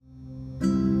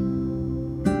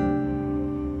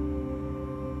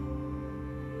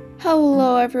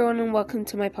Hello everyone and welcome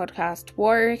to my podcast,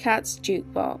 Warrior Cats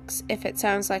Jukebox. If it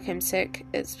sounds like I'm sick,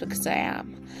 it's because I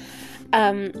am.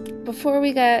 Before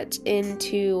we get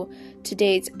into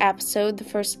today's episode, the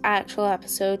first actual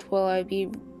episode where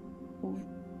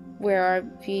I'll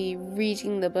be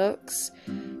reading the books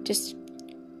just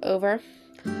over,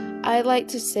 I'd like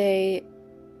to say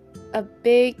a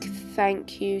big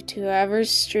thank you to whoever's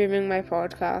streaming my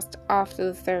podcast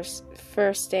after the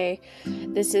first day.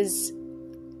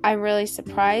 I'm really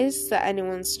surprised that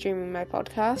anyone's streaming my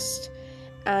podcast,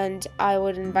 and I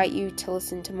would invite you to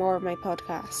listen to more of my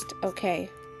podcast. Okay,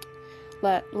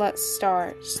 let's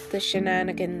start the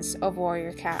shenanigans of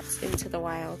Warrior Cats Into the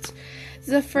Wild.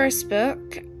 The first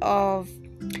book of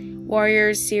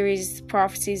Warriors series,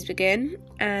 Prophecies Begin,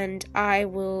 and I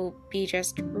will be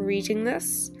just reading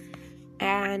this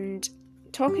and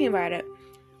talking about it.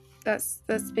 That's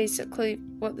basically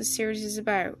what the series is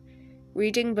about.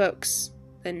 Reading books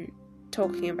and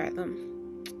talking about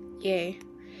them. Yay.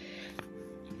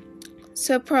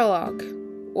 So, prologue.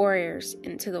 Warriors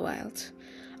Into the Wild.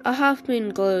 A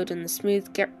half-moon glowed on the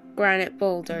smooth granite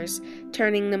boulders,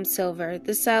 turning them silver.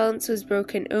 The silence was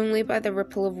broken only by the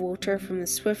ripple of water from the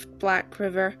swift black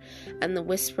river and the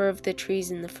whisper of the trees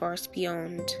in the forest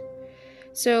beyond.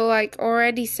 So,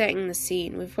 already setting the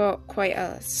scene, we've got quite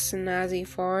a snazzy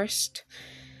forest,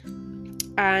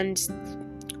 and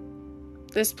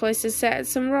this place is set at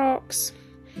some rocks.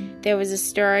 There was a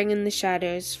stirring in the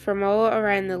shadows. From all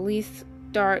around, the lithe,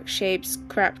 dark shapes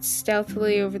crept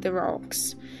stealthily over the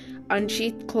rocks.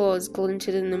 Unsheathed claws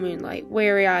glinted in the moonlight.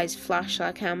 Wary eyes flashed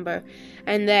like amber.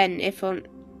 And then,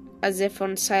 as if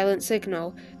on silent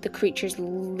signal, the creatures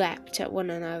leapt at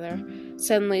one another.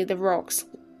 Suddenly, the rocks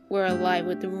were alive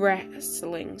with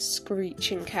wrestling,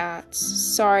 screeching cats.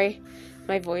 Sorry,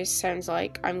 my voice sounds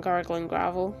like I'm gargling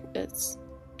gravel. It's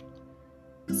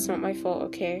not my fault,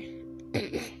 okay?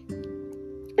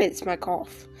 It's my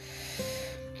cough.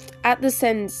 At the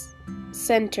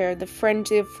center, the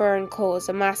frenzy of fur and claws,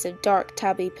 a massive dark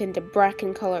tabby pinned a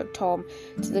bracken-coloured Tom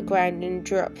to the ground and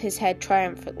drew up his head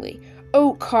triumphantly.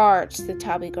 "Oakhart," the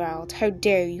tabby growled. "How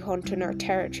dare you hunt on our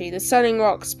territory? The Sunning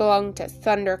Rocks belong to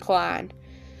ThunderClan.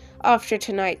 After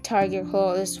tonight, Tiger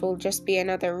Claw, this will just be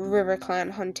another RiverClan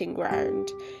hunting ground."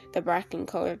 The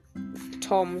bracken-coloured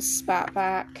Tom spat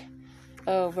back.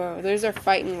 Oh, bro, those are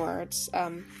fighting words.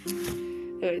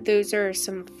 Those are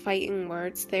some fighting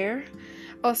words there.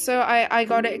 Also, I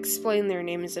gotta explain their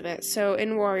names a bit. So,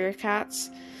 in Warrior Cats,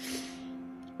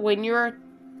 when you're a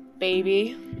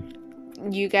baby,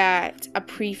 you get a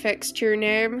prefix to your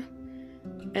name,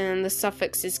 and the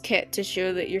suffix is kit to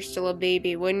show that you're still a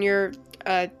baby. When you're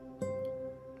a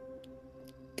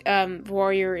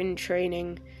warrior in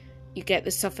training, you get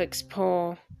the suffix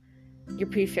paw. Your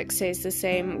prefix stays the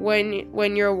same.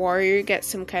 When you're a warrior, you get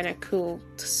some kind of cool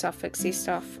suffixy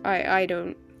stuff. I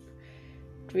don't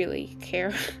really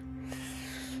care.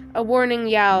 A warning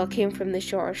yowl came from the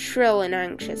shore, shrill and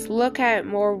anxious. "Look out,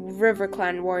 more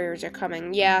RiverClan warriors are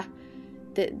coming." Yeah,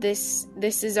 this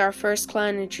is our first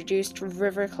clan introduced,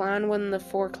 RiverClan, one of the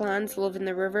 4 clans live in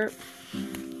the river.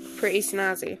 Pretty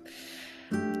snazzy.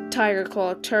 Tiger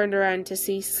Claw turned around to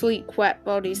see sleek, wet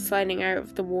bodies sliding out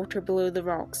of the water below the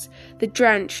rocks. The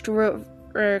drenched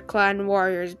RiverClan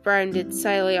warriors bounded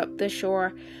silently up the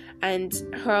shore and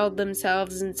hurled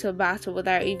themselves into a battle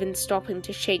without even stopping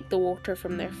to shake the water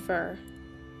from their fur.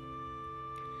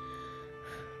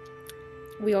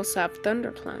 We also have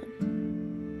ThunderClan.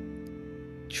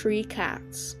 Tree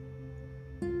cats.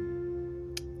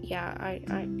 Yeah, I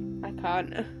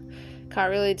can't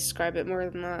really describe it more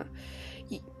than that.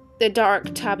 The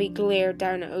dark tabby glared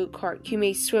down at Oakhart. "You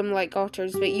may swim like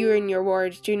otters, but you and your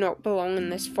warriors do not belong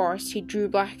in this forest." He drew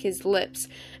back his lips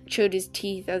and showed his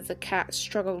teeth as the cat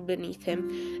struggled beneath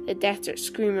him. The desperate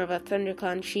scream of a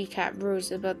ThunderClan she-cat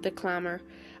rose above the clamour.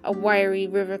 A wiry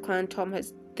RiverClan Tom had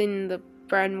thinned the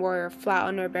brown warrior flat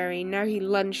on her belly. Now he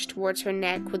lunged towards her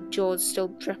neck with jaws still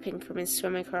dripping from his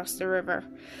swim across the river.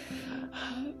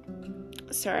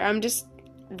 Sorry, I'm just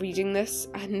reading this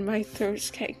and my throat's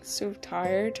getting so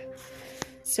tired.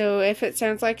 So if it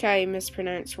sounds like I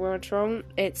mispronounce words wrong,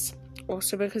 it's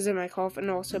also because of my cough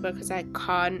and also because I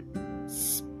can't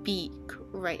speak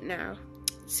right now.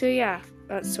 So yeah,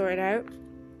 that's sorted out.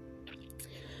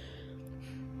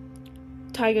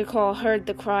 Tiger Claw heard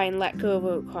the cry and let go of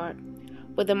Oakhart.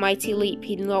 With a mighty leap,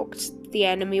 he knocked the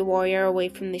enemy warrior away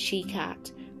from the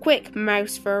she-cat. "Quick,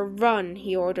 Mousefur, run,"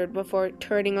 he ordered before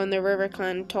turning on the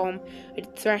RiverClan Tom, who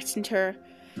had threatened her.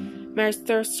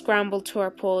 Mousefur scrambled to her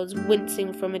paws,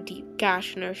 wincing from a deep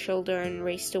gash in her shoulder, and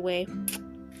raced away.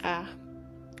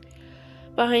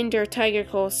 Behind her, Tiger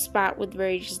Claw spat with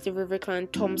rage as the River Clan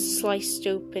Tom sliced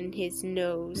open his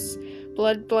nose.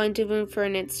 Blood blinded him for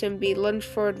an instant, but he lunged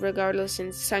forward regardless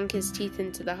and sank his teeth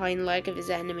into the hind leg of his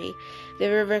enemy. The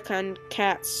River Clan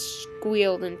cat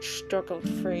squealed and struggled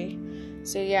free.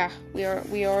 So yeah, we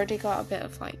already got a bit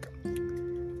of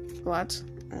blood,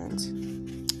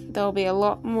 and there'll be a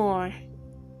lot more.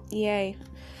 Yay.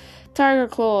 Tiger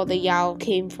Claw, the yowl,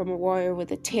 came from a warrior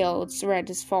with a tail as red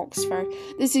as fox fur.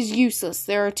 This is useless.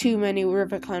 There are too many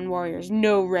River Clan warriors.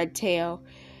 No Red Tail.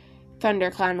 Thunder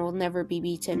Clan will never be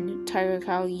beaten. Tiger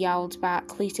Claw yowled back,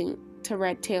 cleating to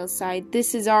Red Tail's side.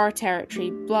 This is our territory.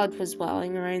 Blood was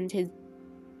welling around his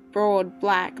broad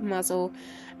black muzzle,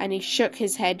 and he shook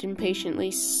his head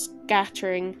impatiently,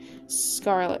 scattering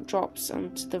scarlet drops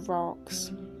onto the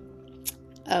rocks.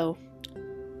 Oh.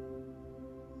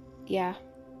 Yeah.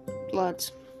 Blood.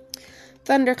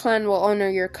 ThunderClan will honor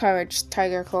your courage,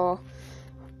 Tiger Claw,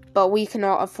 but we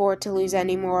cannot afford to lose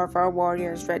any more of our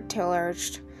warriors, Red Tail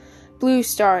urged. Blue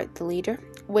Star, the leader,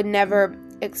 would never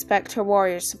expect her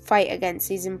warriors to fight against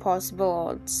these impossible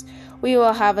odds. We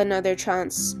will have another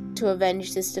chance to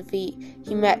avenge this defeat.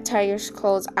 He met Tiger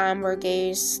Claw's amber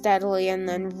gaze steadily and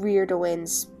then reared away and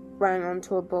sprang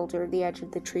onto a boulder at the edge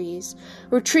of the trees.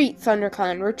 Retreat,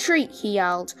 ThunderClan, retreat, he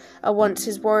yelled. At once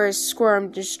his warriors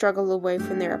squirmed and struggled away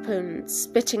from their opponents.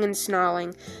 Spitting and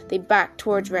snarling, they backed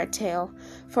towards Red Tail.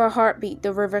 For a heartbeat,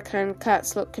 the River Clan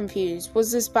cats looked confused.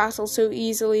 Was this battle so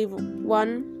easily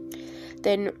won?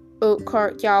 Then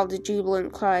Oakheart yelled a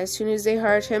jubilant cry. As soon as they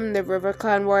heard him, the River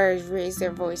Clan warriors raised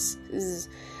their voices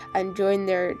and joined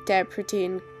their deputy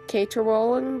in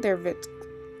caterwauling their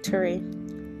victory.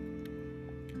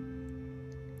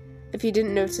 If you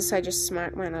didn't notice, I just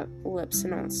smacked my lips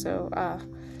and all, so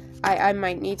I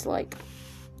might need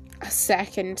a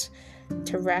second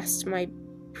to rest my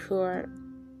poor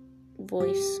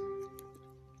voice.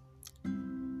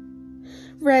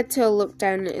 Red Tail looked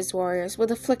down at his warriors.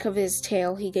 With a flick of his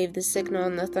tail, he gave the signal,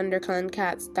 and the ThunderClan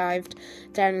cats dived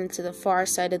down into the far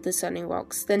side of the Sunning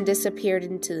Rocks, then disappeared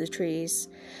into the trees.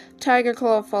 Tiger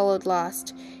Claw followed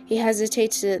last. He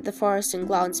hesitated at the forest and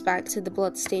glanced back to the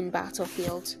blood-stained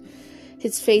battlefield.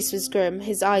 His face was grim,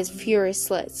 his eyes furious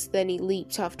slits, then he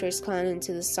leaped after his clan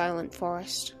into the silent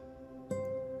forest.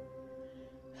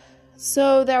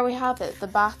 So there we have it, the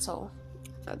battle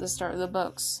at the start of the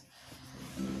books.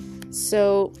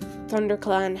 So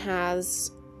ThunderClan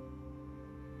has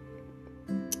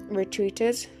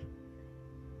retreated,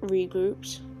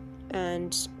 regrouped,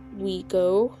 and we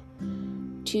go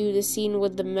to the scene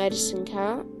with the medicine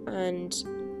cat and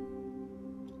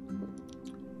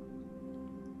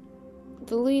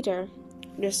the leader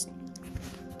just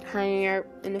hanging out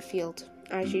in a field,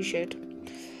 as you should.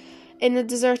 In the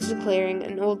deserted clearing,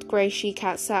 an old grey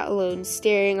she-cat sat alone,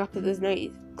 staring up at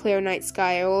the clear night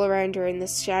sky. All around her in the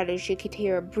shadows you could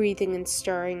hear a breathing and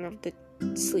stirring of the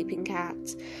sleeping cat.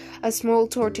 A small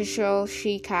tortoiseshell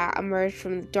she-cat emerged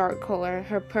from the dark collar,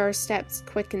 her purr steps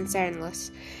quick and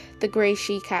soundless. The grey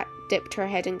she-cat dipped her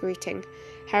head in greeting.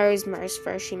 Harrow's Mars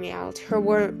first, she meowed. Her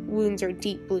wounds are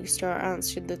deep, Blue Star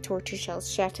answered the tortoiseshell,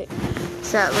 settling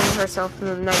herself in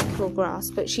the night cool grass.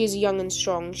 But she is young and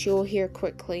strong, she will heal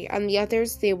quickly, and the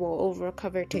others, they will all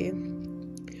recover too.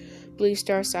 Blue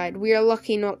Star sighed. We are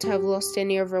lucky not to have lost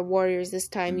any of our warriors this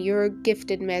time. You're a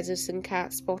gifted medicine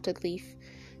cat, Spotted Leaf.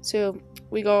 So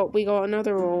we got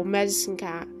another role, medicine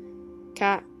cat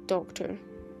doctor,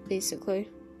 basically.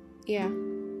 Yeah.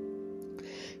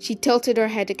 She tilted her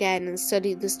head again and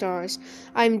studied the stars.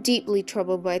 I am deeply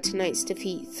troubled by tonight's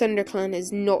defeat. ThunderClan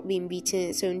has not been beaten in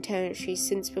its own territory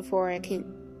since before I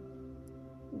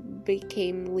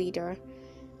became leader.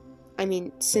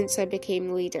 Since I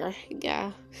became leader,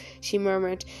 yeah, she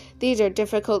murmured. These are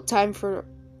difficult times for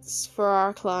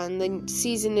our clan. The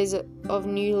season of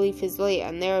New Leaf is late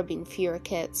and there have been fewer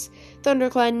kits.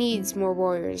 ThunderClan needs more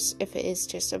warriors if it is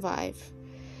to survive.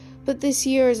 But this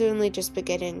year is only just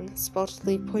beginning, Spotted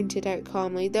Leaf pointed out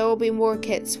calmly. There will be more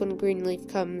kits when Greenleaf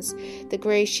comes. The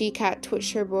grey she-cat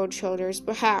twitched her broad shoulders.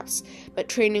 Perhaps, but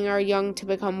training our young to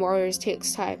become warriors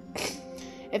takes time.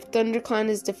 If ThunderClan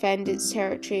is to defend its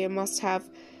territory, it must have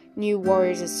new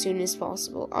warriors as soon as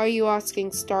possible. Are you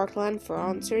asking StarClan for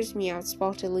answers? Meowed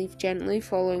Spotted Leaf gently,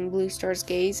 following Blue Star's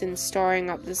gaze and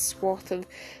staring up the swath of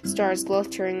stars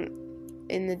glittering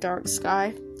in the dark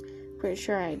sky. Pretty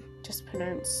sure I just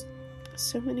pronounced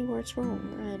so many words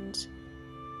wrong, and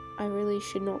I really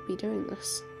should not be doing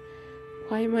this.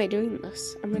 Why am I doing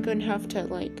this? Am I going to have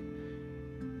to,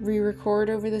 re-record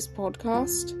over this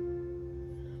podcast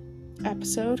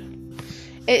episode?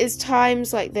 It is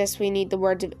times like this we need the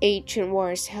words of ancient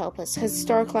warriors to help us. Has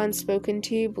StarClan spoken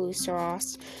to you? Bluestar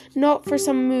asked. Not for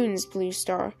some moons,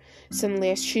 Bluestar.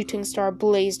 Suddenly a shooting star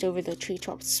blazed over the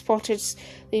treetops. Spotted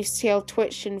Leaf's tail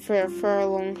twitched and fur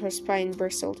along her spine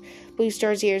bristled.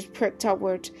 Bluestar's ears pricked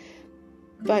upward,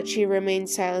 but she remained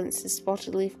silent as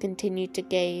Spotted Leaf continued to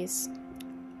gaze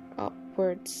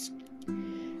upwards.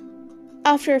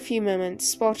 After a few moments,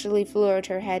 Spotted Leaf lowered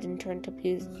her head and turned to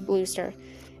Bluestar.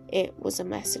 It was a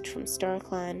message from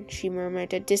StarClan, she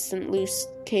murmured. A distant loose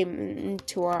came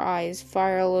into our eyes.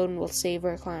 Fire alone will save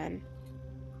our clan.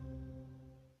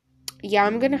 Yeah,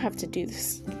 I'm gonna have to do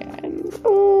this again.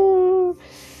 Oh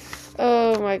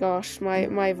my gosh,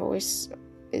 my voice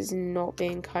is not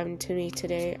being kind to me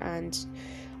today, and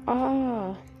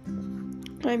I'm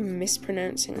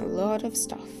mispronouncing a lot of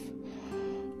stuff.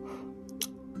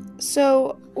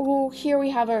 So, here we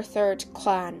have our third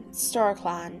clan,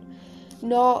 StarClan.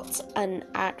 Not an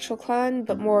actual clan,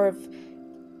 but more of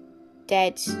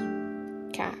dead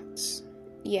cats.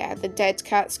 Yeah, the dead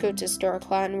cats go to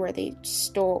StarClan where they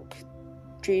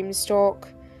dream stalk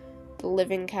the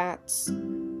living cats.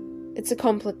 It's a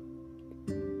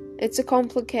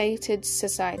complicated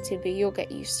society, but you'll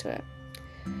get used to it.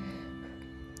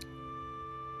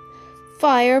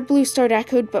 Fire, Bluestar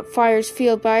echoed, but fire's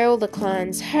fueled by all the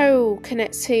clans. How can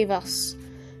it save us?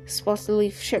 Spotted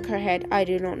Leaf shook her head. I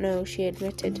do not know, she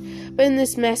admitted. But in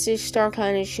this message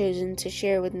StarClan has chosen to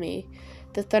share with me.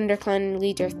 The ThunderClan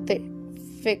leader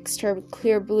fixed her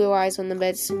clear blue eyes on the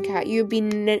medicine cat. You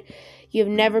have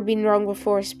never been wrong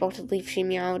before, Spotted Leaf, she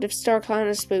meowed. If StarClan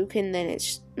has spoken, then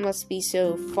it must be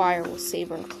so. Fire will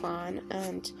save our clan,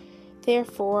 and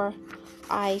therefore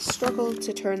I struggled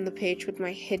to turn the page with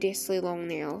my hideously long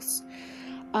nails.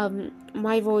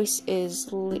 My voice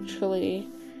is literally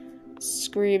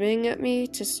screaming at me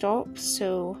to stop,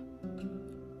 so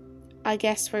I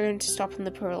guess we're going to stop in the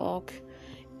prologue.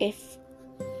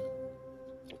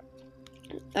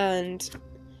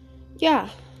 Yeah.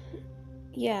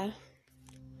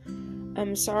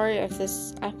 I'm sorry if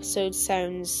this episode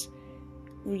sounds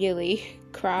really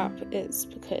crap. It's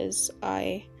because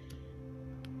my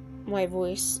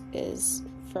voice is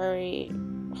very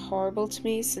horrible to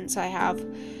me since I have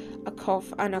a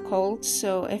cough and a cold,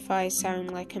 so if I sound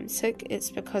like I'm sick,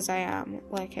 it's because I am,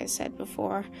 like I said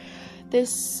before.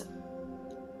 This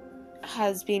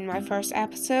has been my first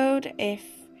episode. If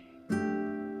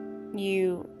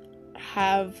you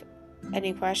have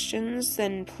any questions,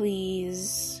 then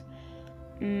please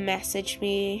message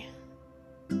me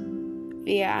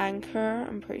via Anchor.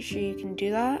 I'm pretty sure you can do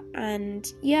that. And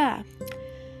yeah,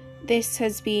 this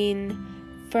has been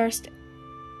first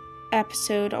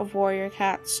episode of Warrior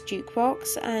Cats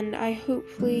Jukebox, and I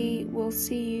hopefully will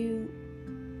see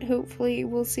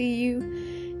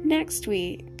you next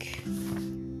week.